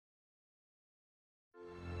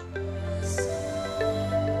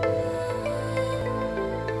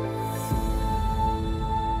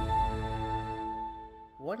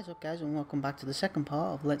What is up, guys, and welcome back to the second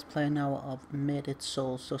part of Let's Play now of Murdered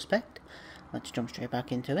Soul Suspect. Let's jump straight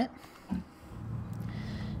back into it.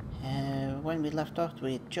 When we left off,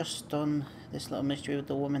 we had just done this little mystery with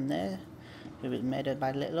the woman there who was murdered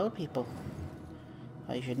by little old people.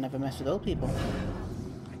 Oh, you should never mess with old people.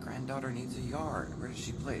 My granddaughter needs a yard. Where does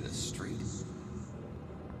she play? The street?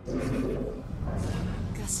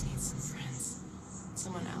 Gus needs some friends.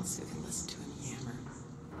 Someone else who can listen to him yammer.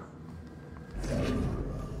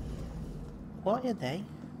 What are they?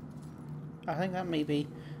 I think that maybe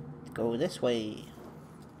go this way.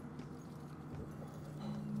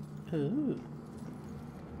 Ooh.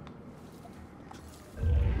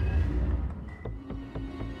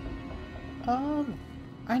 Oh,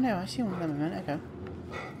 I know, I see one of them a minute ago.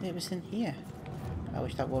 It was in here. I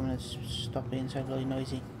wish that woman had stopped being so bloody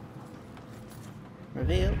noisy.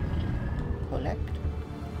 Reveal. Collect.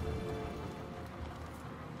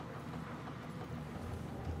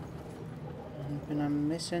 Anything I'm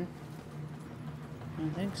missing? I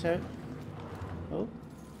don't think so. Oh.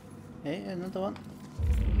 Hey, another one.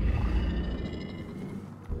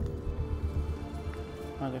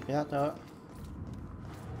 I'll go for that door.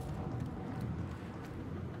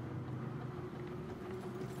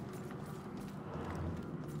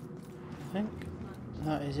 I think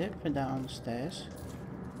that is it for downstairs.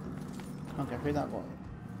 Can't go through that one.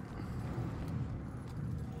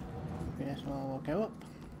 Yes, well, we'll go up.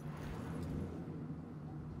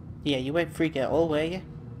 Yeah, you went freak out all, were you?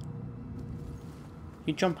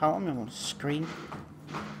 You jump out on me and want to scream.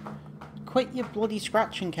 Quit your bloody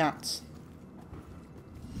scratching, cats.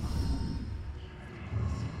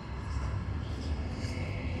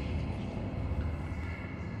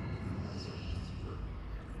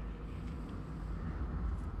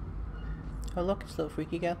 Oh look, it's a little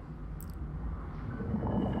freaky girl.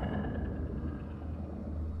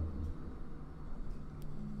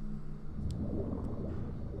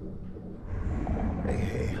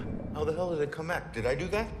 Hey, how the hell did it come back? Did I do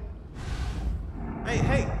that?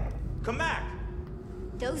 Hey, come back!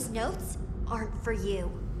 Those notes aren't for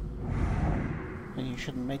you. And you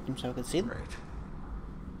shouldn't make them so concealed. Right.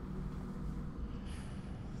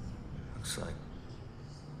 Looks like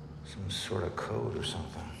some sort of code or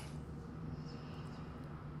something.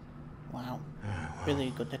 Wow. Well,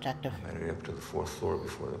 Really good detective. I made it up to the 4th floor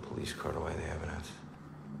before the police cart away the evidence.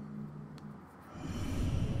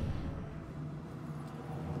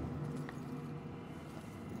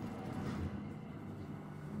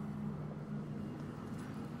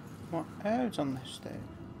 What else on this stairs?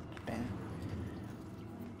 Ben.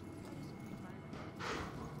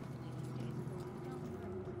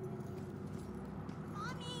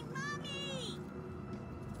 Mommy!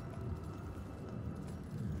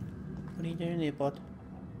 What are you doing here, bud?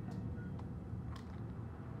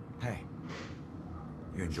 Hey.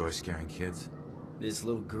 You enjoy scaring kids? This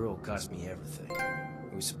little girl cost me everything.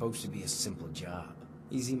 It was supposed to be a simple job.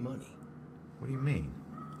 Easy money. What do you mean?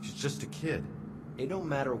 She's just a kid. It don't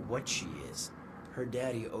matter what she is. Her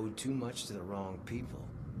daddy owed too much to the wrong people.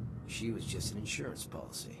 She was just an insurance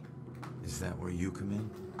policy. Is that where you come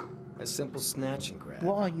in? A simple snatch and grab.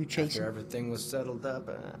 What are you chasing? After everything was settled up,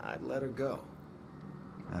 I'd let her go.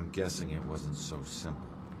 I'm guessing it wasn't so simple.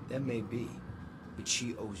 That may be. But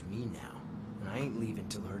she owes me now. And I ain't leaving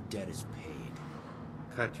till her debt is paid.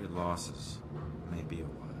 Cut your losses. Maybe a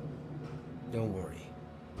while. Don't worry.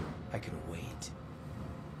 I can wait.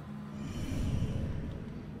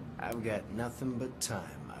 I've got nothing but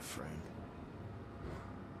time, my friend.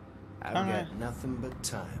 I've got nothing but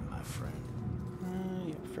time, my friend.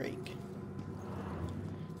 You're a freak.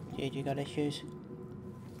 Dude, you got issues?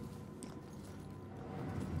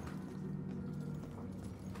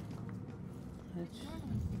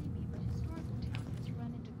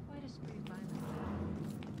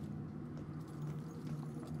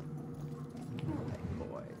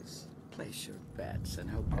 Boys, place your bets and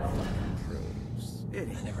hope your luck improves.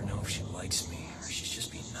 I never know if she likes me or she's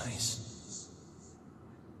just being nice.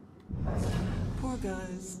 Poor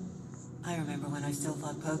guys. I remember when I still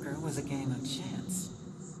thought poker was a game of chance.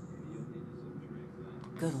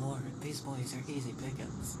 Good lord, these boys are easy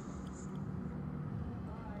pickings.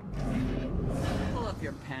 Pull up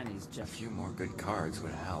your panties, A Jeff. few more good cards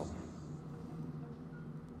would help.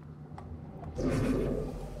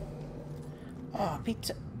 Oh,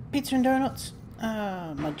 pizza. Pizza and donuts.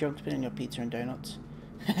 Ah, my joke's been in your pizza and donuts.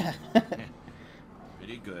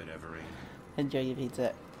 Pretty good, Everett. Enjoy your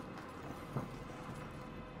pizza.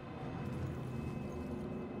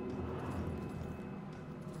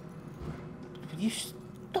 Will you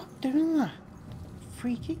stop doing that?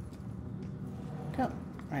 Freaky. Go.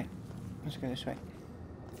 Right. Let's go this way.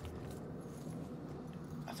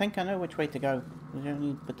 I think I know which way to go. You don't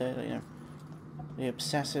need but the, you know, the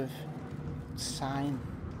obsessive sign.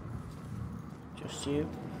 Just you.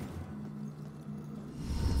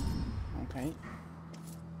 Okay.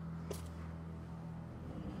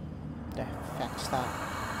 The heck's that?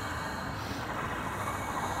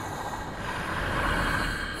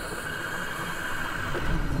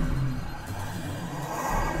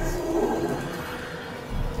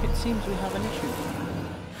 It seems we have an issue.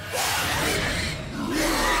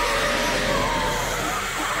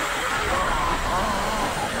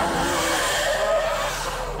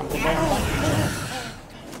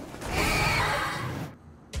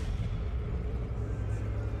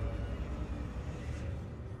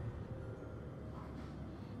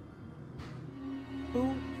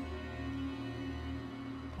 Ooh.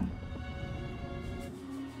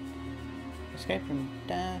 Escape from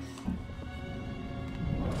death.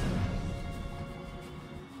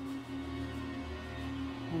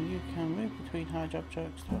 And you can move between hard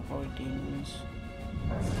objects to avoid demons.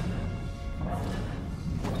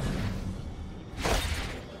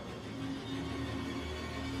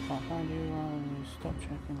 I'll find you while you stop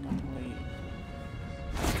checking and leave.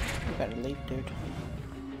 You better leave, dude.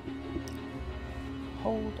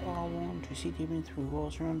 Hold R1 to see demons through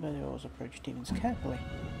walls. Remember, they always approach demons carefully.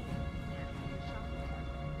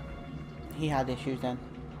 He had issues then.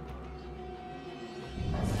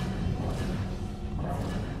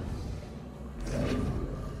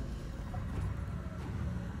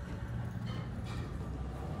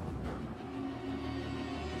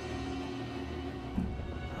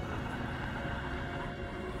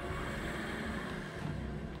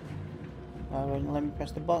 Well, wouldn't let me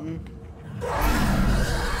press the button.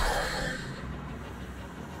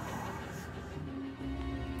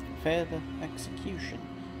 Further execution.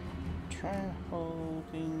 Try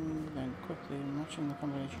holding, then quickly matching the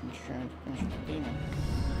combination shown to finish the demon.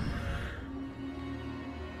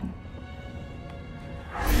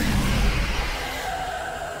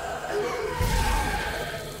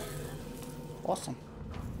 Awesome.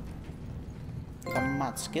 Got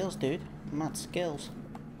mad skills, dude. Mad skills.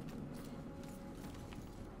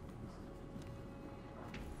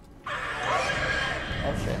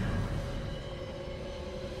 Oh shit.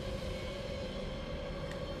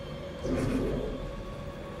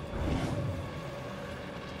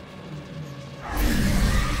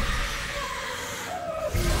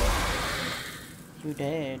 You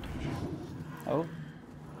dead. Oh,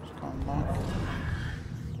 it's coming back.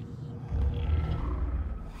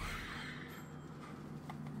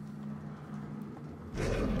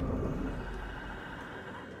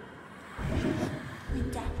 When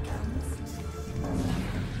death comes.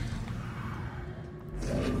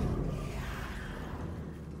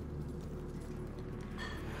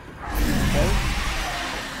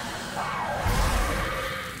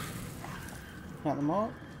 Got them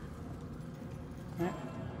all. Yeah.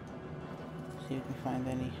 See if we can find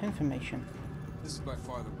any information. This is by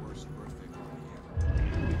far the worst birthday party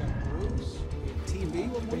yet. We got Bruce, TV,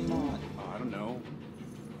 what do you want? I don't know.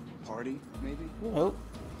 Party, maybe? Oh.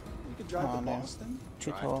 We could drive to Boston.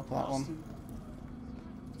 Too tall for that one.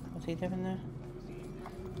 What's he doing there?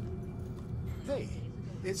 Hey,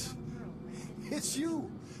 it's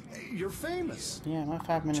you. You're famous. Yeah, my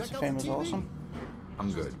 5 minutes Check of fame out was the TV. awesome.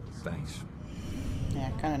 I'm good, thanks. Yeah,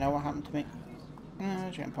 I kind of know what happened to me. I'm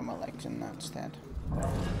just gonna put my legs in that instead.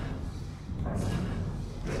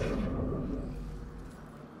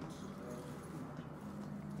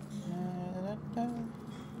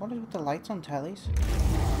 What is with the lights on tellies?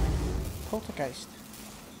 Poltergeist.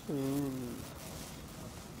 Ooh.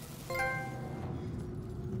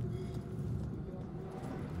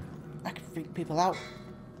 I can freak people out.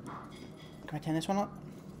 Can I turn this one up?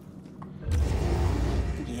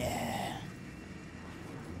 Yeah.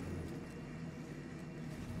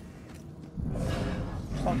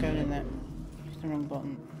 Stop going in there. It's the wrong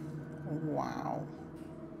button. Wow.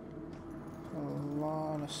 A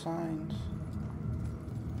lot of signs.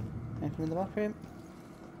 Anything in the bathroom?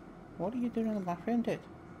 What are you doing in the bathroom, dude?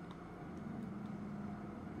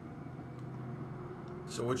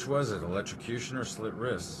 So which was it? Electrocution or slit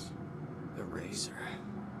wrists? The razor.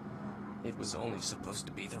 It was only supposed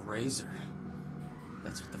to be the razor.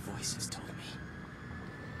 That's what the voices told me.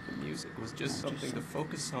 The music was just something to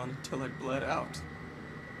focus on until I bled out.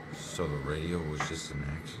 So the radio was just an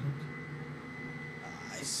accident?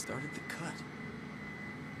 I started the cut.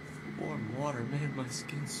 The warm water made my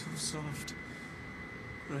skin so soft,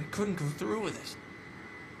 but I couldn't go through with it.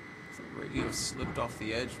 The radio slipped off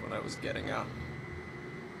the edge when I was getting out.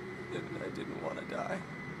 And I didn't want to die.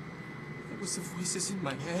 It was the voices in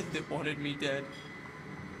my head that wanted me dead.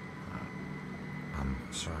 I'm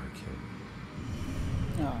sorry, kid.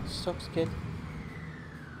 Oh, sucks, kid.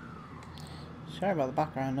 Sorry about the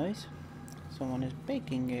background noise. Someone is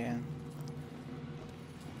baking again.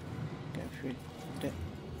 Go through the...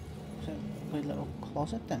 Is that a weird little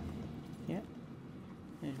closet then? Yeah.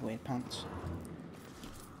 There's weird pants.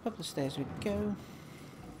 Up the stairs we go.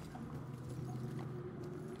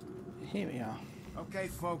 Here we are. Okay,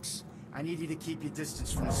 folks. I need you to keep your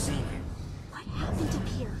distance from the scene here. What happened up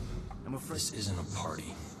here? I'm afraid This isn't a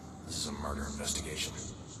party. This is a murder investigation.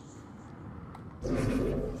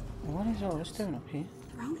 What is all this doing up here?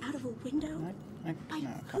 Thrown out of a window? No, I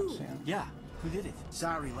can't see it. Yeah, who did it?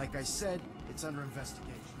 Sorry, like I said, it's under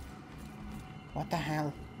investigation. What the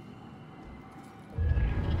hell?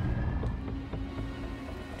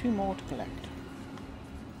 2 more to collect.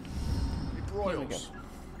 Hey, Broyles.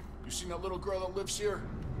 You seen that little girl that lives here?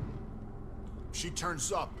 If she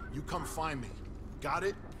turns up, you come find me. Got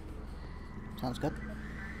it? Sounds good.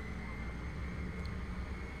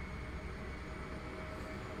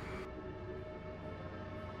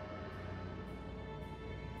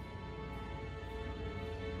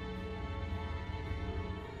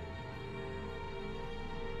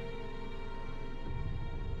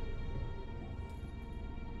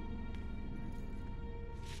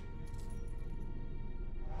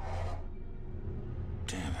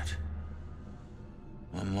 Damn it.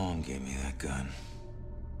 My mom gave me that gun.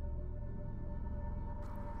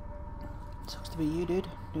 Sucks to be you, dude.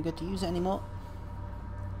 Don't get to use it anymore.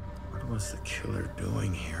 What was the killer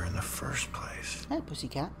doing here in the first place? Hey,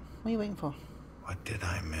 pussycat. What are you waiting for? What did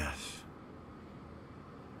I miss?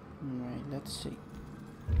 Right, let's see.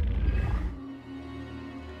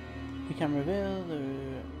 We can reveal the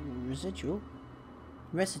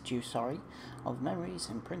residue, sorry, of memories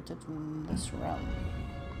imprinted in this realm.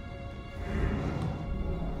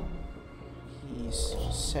 He's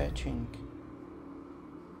searching.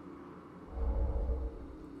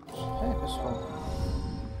 Purposeful.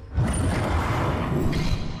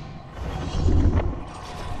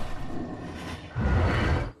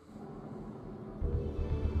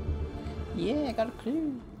 Yeah, I got a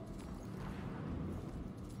clue.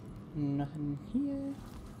 Nothing here.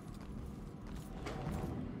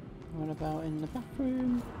 What about in the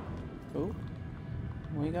bathroom? Oh,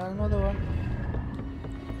 we got another one.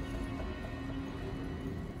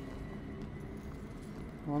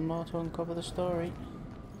 One more to uncover the story.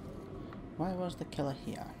 Why was the killer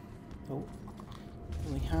here? Oh,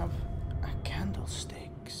 we have a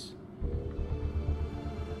candlesticks.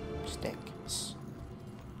 Sticks.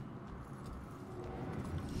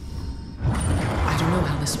 I don't know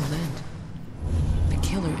how this will end. The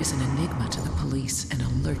killer is an enigma to the police and a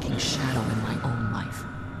lurking shadow in my own life.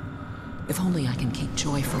 If only I can keep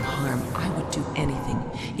Joy from harm, I would do anything,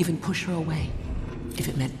 even push her away, if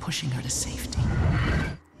it meant pushing her to safety.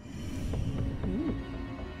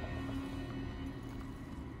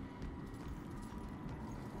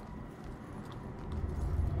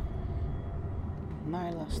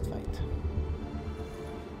 My last fight.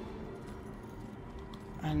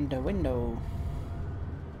 And a window.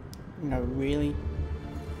 No, really?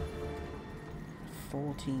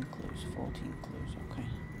 14 clues, 14 clues, okay.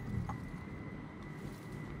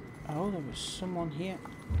 Oh, there was someone here.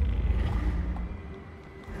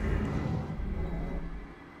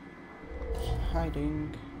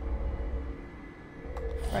 Hiding.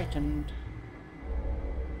 Frightened.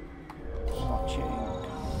 Watching.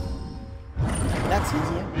 That's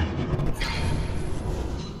easier.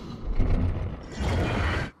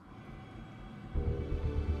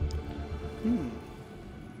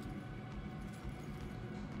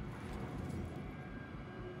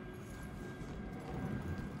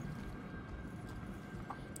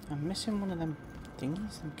 I'm missing one of them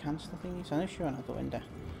thingies, them canister thingies. I know sure I'll go in there.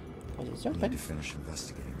 Because it's I open. need to finish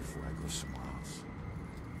investigating before I go somewhere else.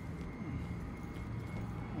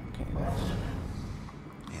 Okay, that's...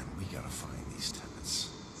 Man, we gotta find these tenants.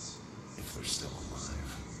 If they're still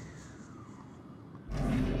alive.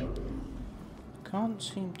 Can't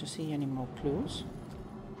seem to see any more clues.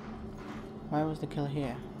 Why was the killer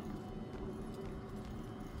here?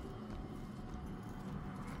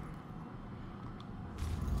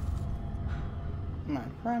 My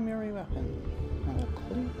primary weapon. Have a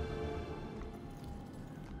clue.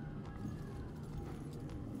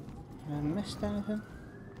 Have I missed anything?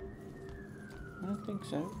 I don't think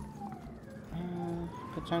so.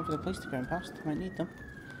 Good time for the police to go past. Might need them.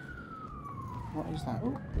 What is that?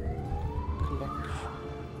 Oh, collection.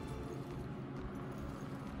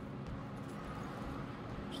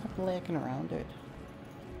 Stop lurking around it.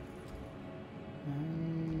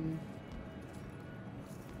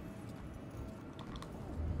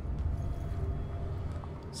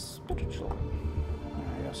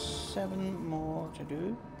 7 more to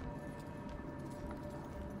do.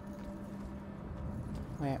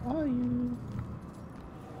 Where are you?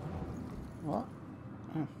 What?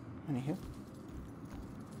 Oh, anywho.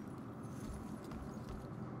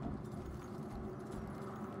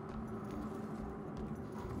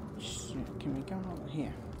 Can we go over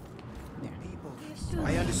here? Yeah.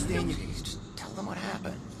 I understand you. Just tell them what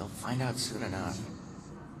happened. They'll find out soon enough.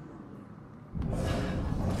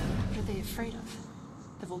 What are they afraid of?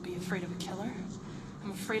 That we'll be afraid of a killer?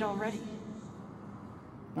 I'm afraid already.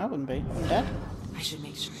 I wouldn't be. I'm dead. I should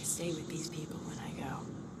make sure I stay with these people when I go.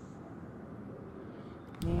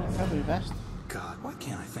 Yeah, probably best. God, why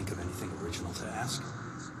can't I think of anything original to ask?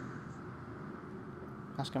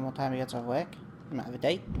 Ask him what time he gets off work. He might have a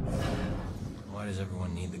date. Why does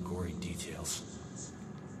everyone need the gory details?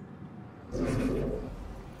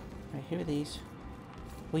 Right, who are these?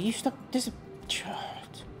 Will you stop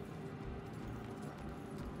chart.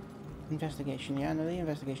 Investigation, yeah, no, the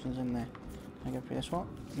investigation's in there. Can I go through this one?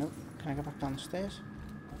 Nope. Can I go back down the stairs?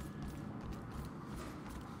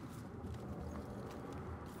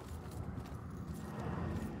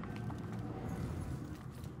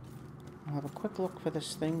 I'll have a quick look for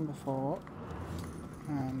this thing before.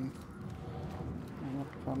 I'm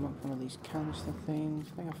looking for one of these canister things.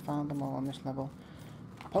 I think I found them all on this level.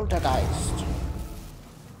 Poltergeist!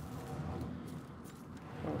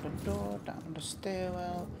 Through the door, down the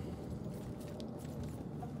stairwell.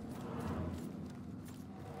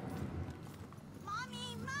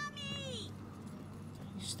 Mommy! Mommy!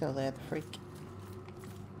 He's still there, the freak.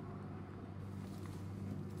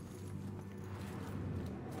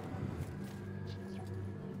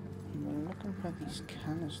 We're looking for these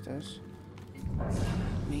canisters.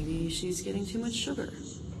 Maybe she's getting too much sugar.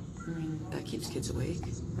 I mean, that keeps kids awake,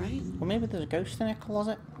 right? Well, maybe there's a ghost in her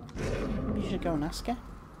closet. Maybe you should go and ask her.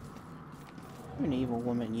 You're an evil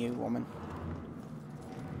woman, you woman.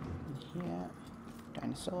 Yeah,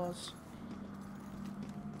 dinosaurs.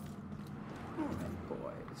 All right,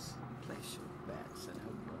 boys. Place your bets and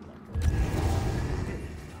hope you're lucky.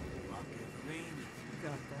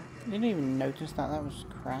 Got that? I didn't even notice that. That was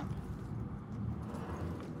crap.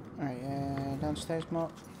 Alright, downstairs,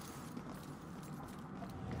 Mark.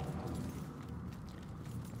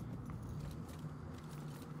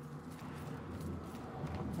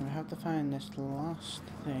 We have to find this last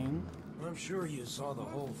thing. I'm sure you saw the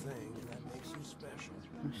whole thing, and that makes you special.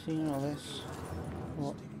 I'm seeing all this.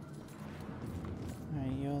 What?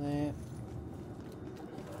 Alright, you're there.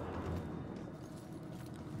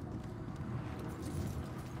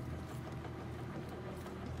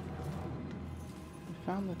 We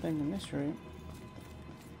found the thing in this room.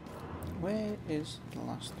 Where is the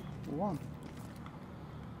last one?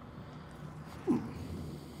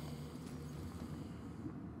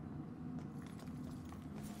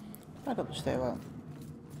 Back up the stairwell.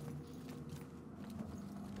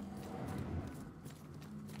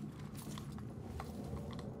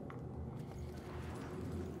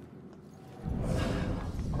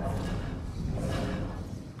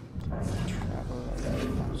 Travel a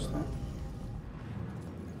little faster.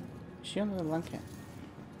 Is she under the blanket?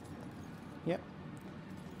 Yep.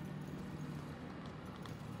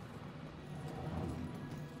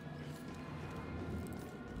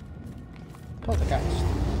 Poltergeist.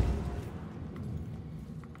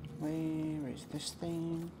 Where is this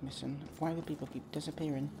thing? Missing. Why do people keep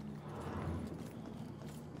disappearing?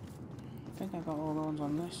 I think I got all the ones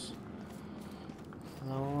on this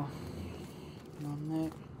floor. On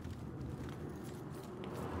there.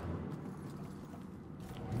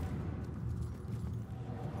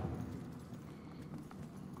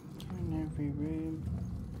 In every room.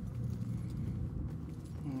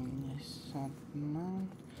 Yes, sad man.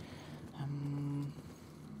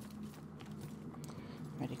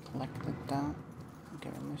 Already collected that. Go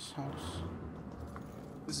in this house.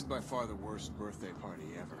 This is by far the worst birthday party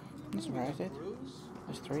ever. That's right, it.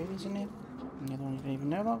 There's 3 of these in here. And the other one you don't even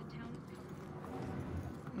know about.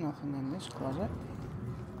 Nothing in this closet.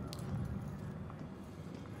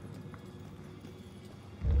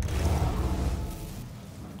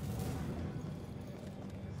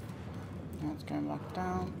 That's going back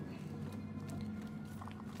down.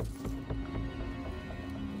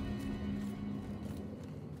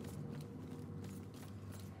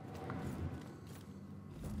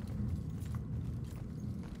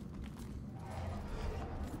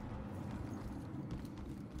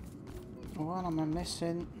 What am I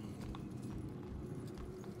missing?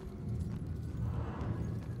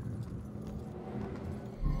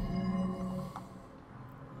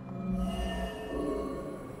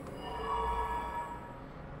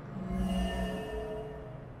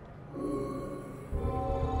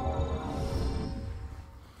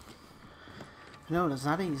 No, it's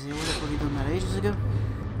that easy. I would have probably done that ages ago.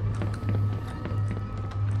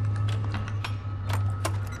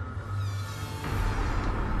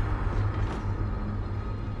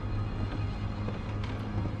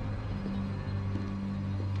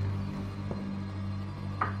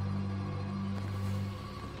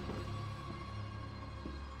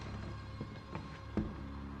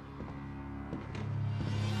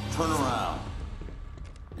 Turn around.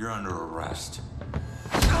 You're under arrest.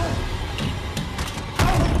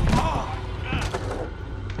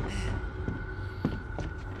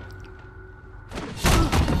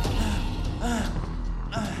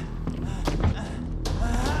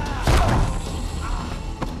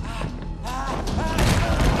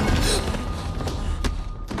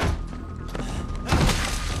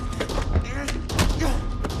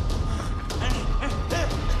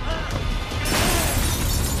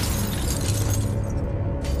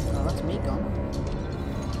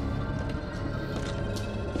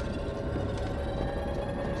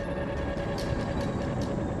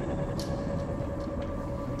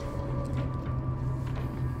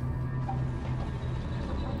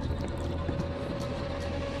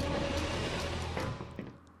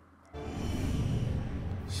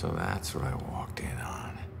 So that's what I walked in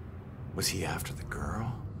on. Was he after the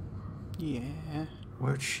girl? Yeah.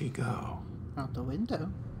 Where'd she go? Out the window.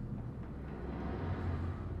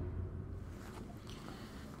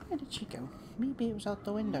 Where did she go? Maybe it was out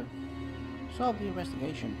the window. Solve the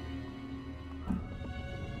investigation.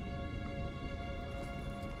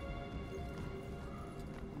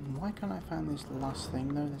 Why can't I find this last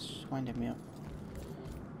thing though? This is winding me up.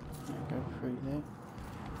 I go through there.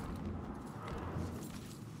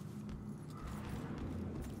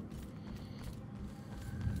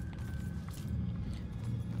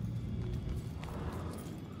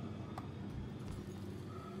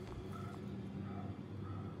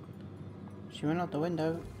 She went out the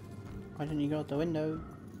window. Why didn't you go out the window?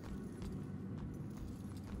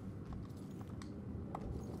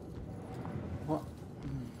 What?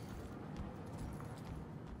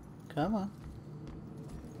 Come on.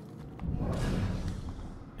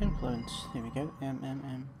 Influence. There we go.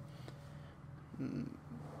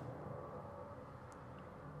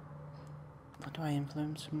 What do I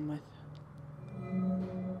influence him with?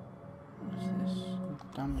 What is this?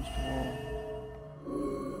 Damaged wall.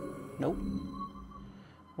 Nope.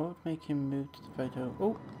 What would make him move to the photo?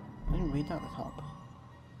 Oh, I didn't read that at the top.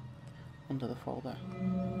 Under the folder.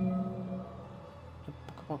 A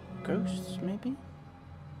book about ghosts, maybe?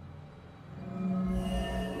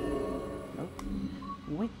 Nope.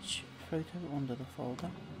 Which photo under the folder?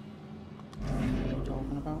 What are you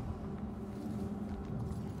talking about?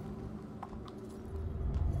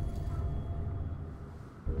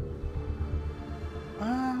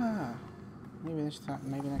 Ah! Maybe this time,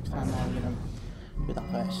 maybe next time I'll get them. Do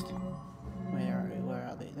that first. Where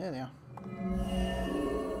are they? There they are.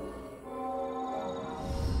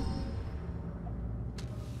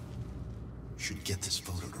 Should get this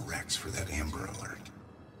photo to Rex for that Amber Alert.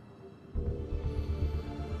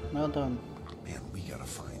 Well done. Man, we gotta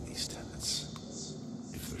find these tenants.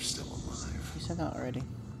 If they're still alive. You said that already.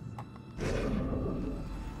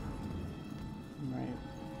 Right.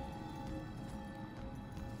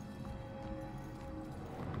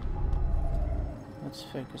 Let's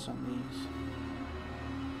focus on these.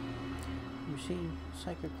 You receive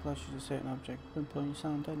psychic flashes a certain object. When pulling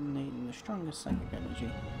sound, detonating the strongest psychic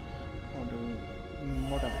energy. Or do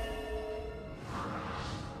whatever.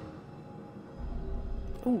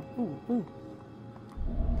 Ooh, ooh, ooh.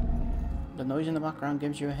 The noise in the background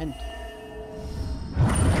gives you a hint.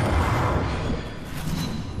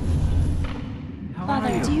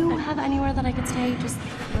 Father, do you have anywhere that I could stay just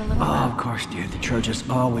for a little bit? Oh, of course, dear. The church is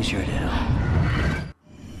always here to help.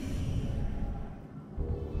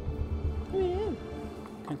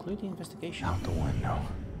 Conclude the investigation. Out the window.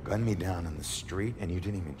 Gunned me down in the street, and you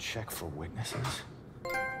didn't even check for witnesses?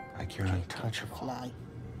 Like you're untouchable. Fly.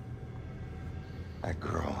 That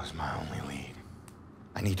girl is my only lead.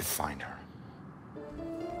 I need to find her.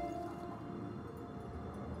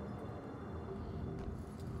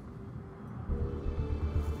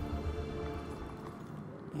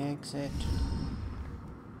 Exit.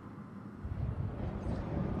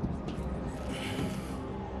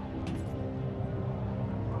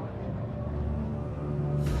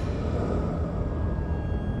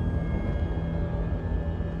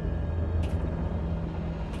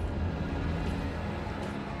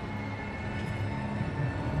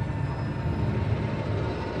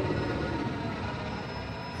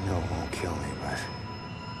 Kill me, but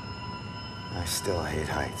I still hate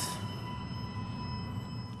heights.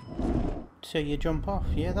 So you jump off.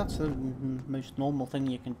 Yeah, that's the most normal thing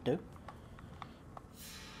you can do.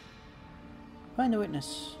 Find a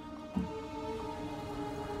witness.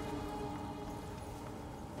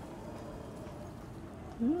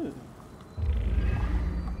 Ooh.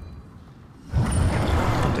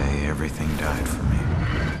 The day everything died for me.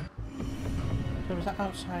 So was that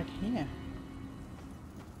outside here?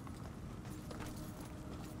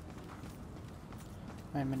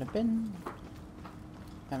 I'm in a bin.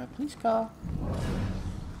 I'm a police car.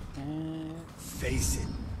 Face it,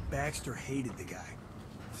 Baxter hated the guy.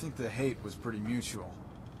 I think the hate was pretty mutual.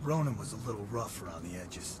 Ronan was a little rough around the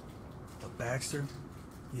edges. But Baxter,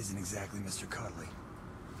 he isn't exactly Mr. Cuddly.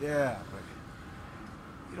 Yeah, but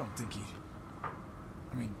you don't think he'd...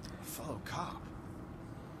 I mean, a fellow cop.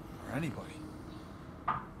 Or anybody.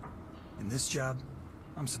 In this job,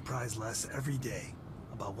 I'm surprised less every day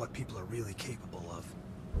about what people are really capable of.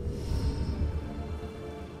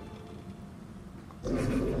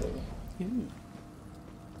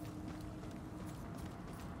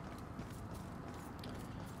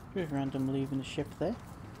 Just random leaving the ship there,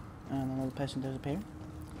 and another person disappearing.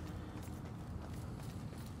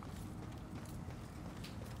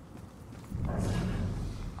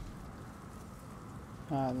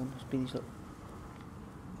 Ah, there must be these little...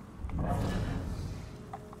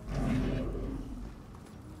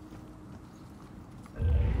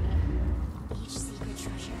 Each secret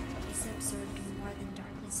treasure is absorbed more than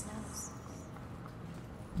darkness knows.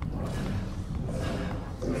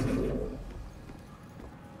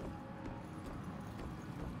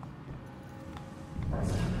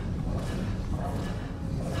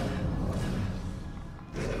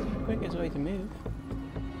 Quickest way to move.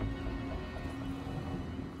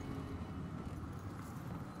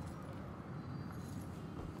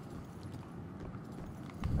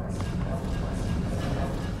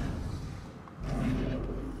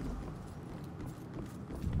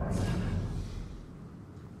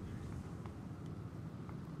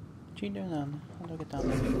 What are you doing then? How do I get down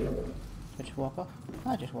there? Do I just walk off?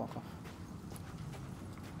 I just walk off.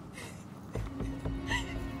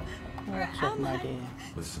 Oh, that's a good idea.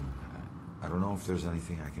 Listen, I don't know if there's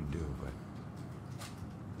anything I can do, but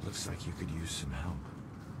looks like you could use some help.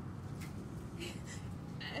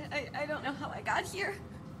 I don't know how I got here,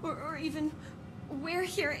 or even where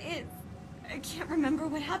here is. I can't remember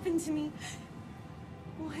what happened to me.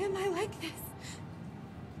 Why am I like this?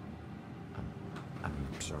 I'm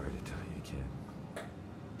sorry to tell you, kid.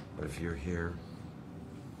 But if you're here,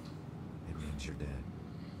 it means you're dead.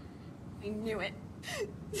 I knew it.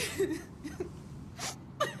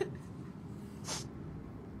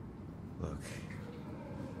 Look,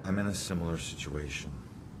 I'm in a similar situation.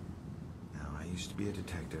 Now, I used to be a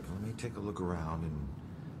detective. Let me take a look around and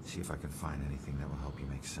see if I can find anything that will help you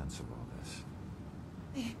make sense of all this.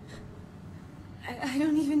 I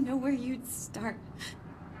don't even know where you'd start.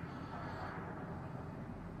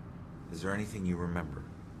 Is there anything you remember?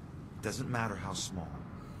 It doesn't matter how small.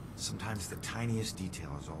 Sometimes the tiniest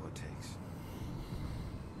detail is all it takes.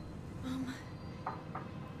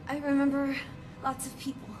 I remember lots of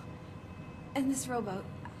people. And this rowboat.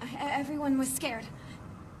 Everyone was scared.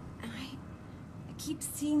 And I keep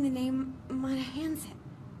seeing the name Monahan's it.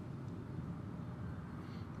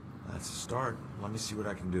 That's a start. Let me see what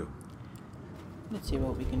I can do. Let's see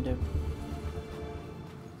what we can do.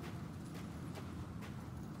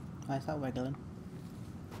 Why is that wiggling?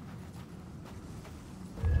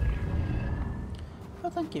 Oh,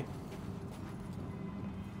 thank you.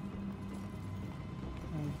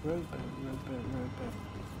 Rowboat.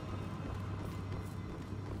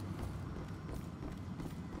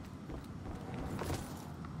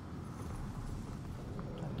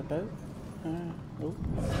 At the boat? Oh.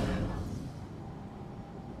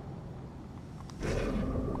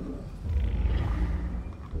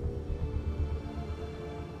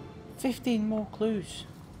 15 more clues.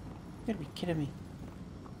 You gotta be kidding me.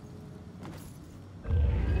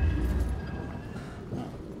 Oh,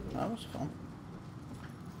 that was fun.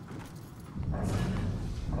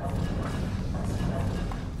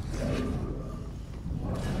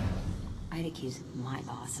 I'd accuse my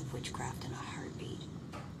boss of witchcraft in a heartbeat.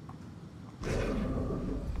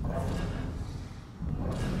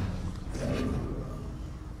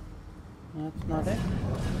 That's not it.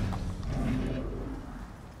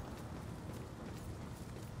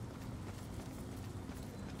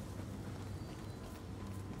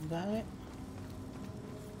 Is that it?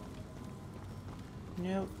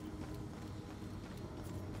 Nope.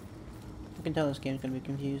 I can tell this game's gonna be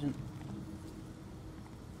confusing.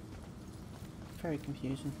 Very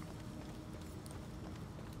confusing.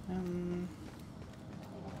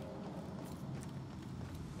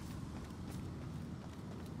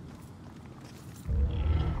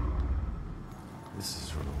 This is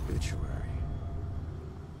her obituary.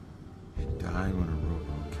 She died when her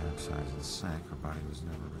rowboat capsized and sank. Her body was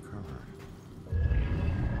never recovered.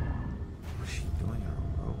 What was she doing in her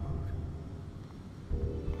rowboat?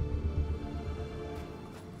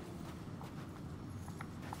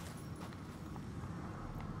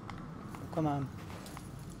 Come on.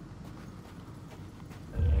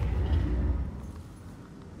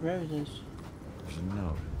 Roses. There's a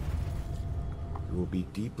note. You will be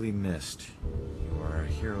deeply missed. You are a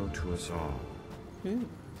hero to us all. Ooh.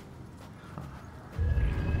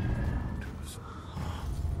 To us all.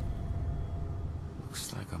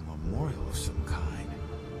 Looks like a memorial of some kind.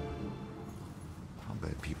 I'll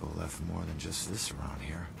bet people left more than just this around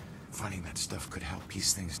here. Finding that stuff could help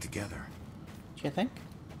piece things together. Do you think?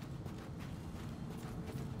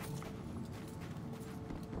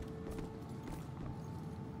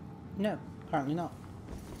 No, apparently not.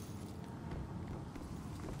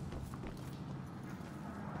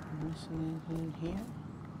 Missing anything in here?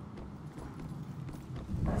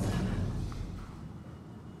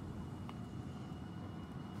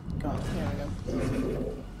 God, there we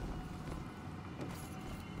go.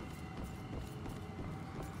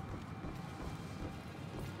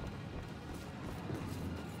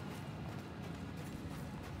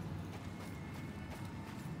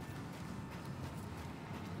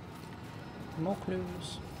 More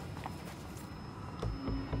clues.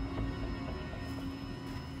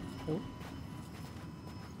 Oh.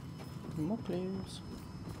 More clues.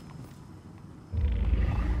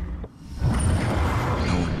 No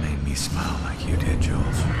one made me smile like you did,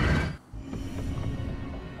 Jules.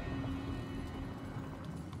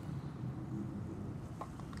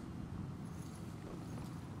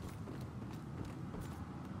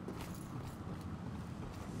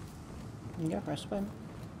 You go for a swim.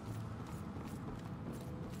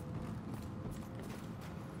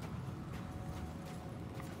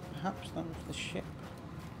 Perhaps that was the ship.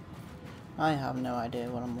 I have no idea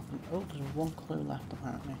what I'm looking. Oh, there's one clue left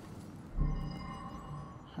apparently.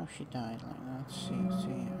 How she died like that. Let's see.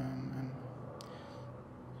 On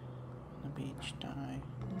the beach died.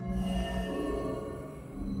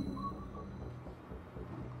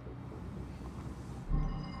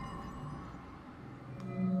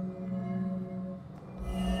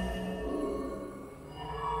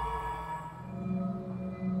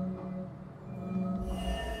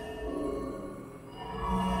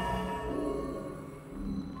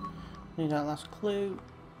 Need that last clue.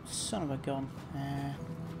 Son of a gun.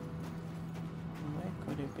 Where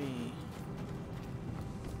could it be?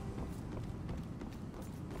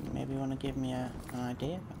 Maybe you want to give me an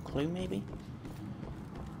idea? A clue maybe?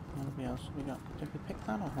 What else have we got? Did we pick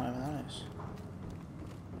that or whatever that is?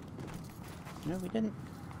 No, we didn't.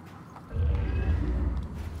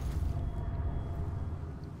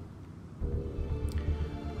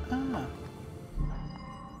 Ah.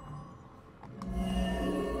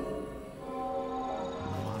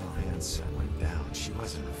 Went down. She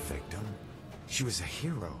wasn't a victim. She was a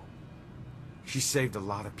hero. She saved a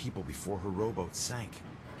lot of people before her rowboat sank.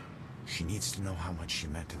 She needs to know how much she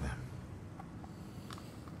meant to them.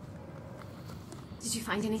 Did you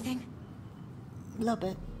find anything? A little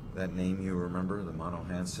bit. That name you remember, the Mono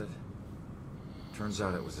Handset? Turns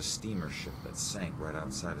out it was a steamer ship that sank right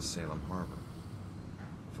outside of Salem Harbor.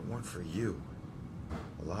 If it weren't for you,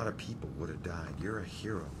 a lot of people would have died. You're a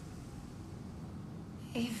hero.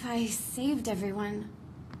 If I saved everyone,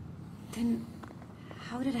 then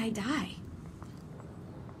how did I die?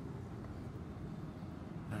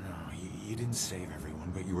 No, you didn't save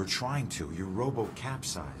everyone, but you were trying to. Your rowboat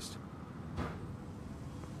capsized.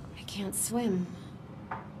 I can't swim,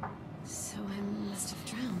 so I must have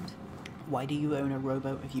drowned. Why do you own a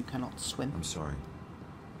rowboat if you cannot swim? I'm sorry.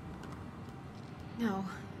 No,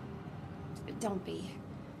 don't be.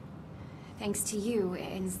 Thanks to you,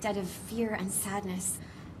 instead of fear and sadness,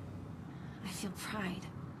 I feel pride.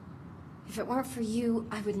 If it weren't for you,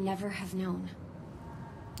 I would never have known.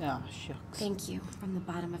 Ah, shucks. Thank you from the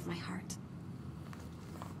bottom of my heart.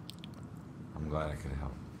 I'm glad I could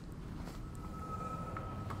help.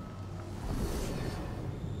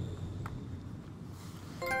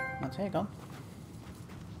 I'll take on.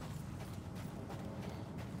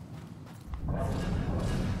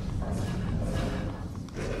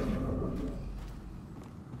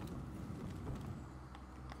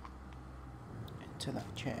 To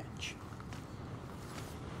that church.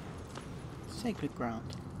 Sacred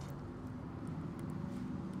ground.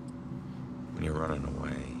 When you're running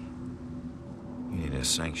away, you need a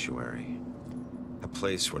sanctuary. A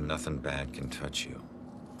place where nothing bad can touch you.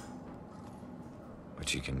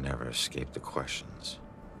 But you can never escape the questions.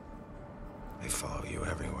 They follow you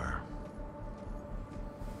everywhere.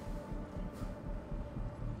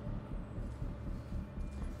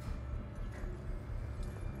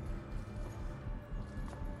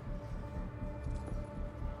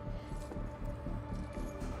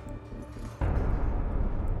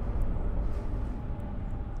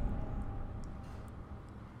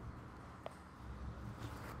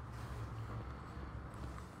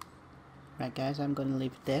 Right guys, I'm going to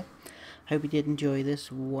leave it there. Hope you did enjoy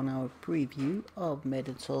this 1 hour preview of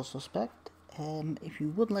Murdered Soul Suspect. If you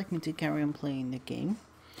would like me to carry on playing the game,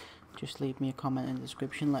 just leave me a comment in the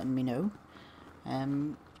description letting me know.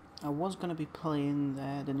 I was going to be playing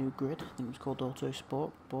the new grid, I think it was called Auto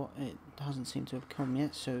Sport, but it hasn't seemed to have come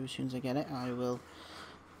yet, so as soon as I get it I will,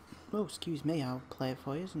 oh excuse me, I'll play it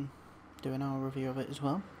for you and do an hour review of it as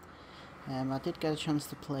well. I did get a chance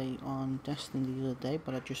to play on Destiny the other day,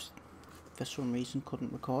 but I just for some reason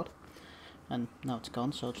couldn't record, and now it's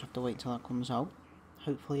gone, so I'll just have to wait till that comes out.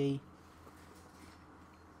 Hopefully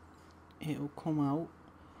it'll come out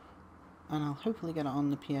and I'll hopefully get it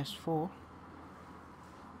on the PS4.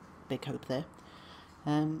 Big hope there.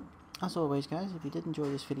 As always guys, if you did enjoy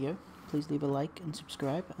this video, please leave a like and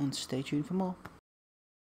subscribe and stay tuned for more.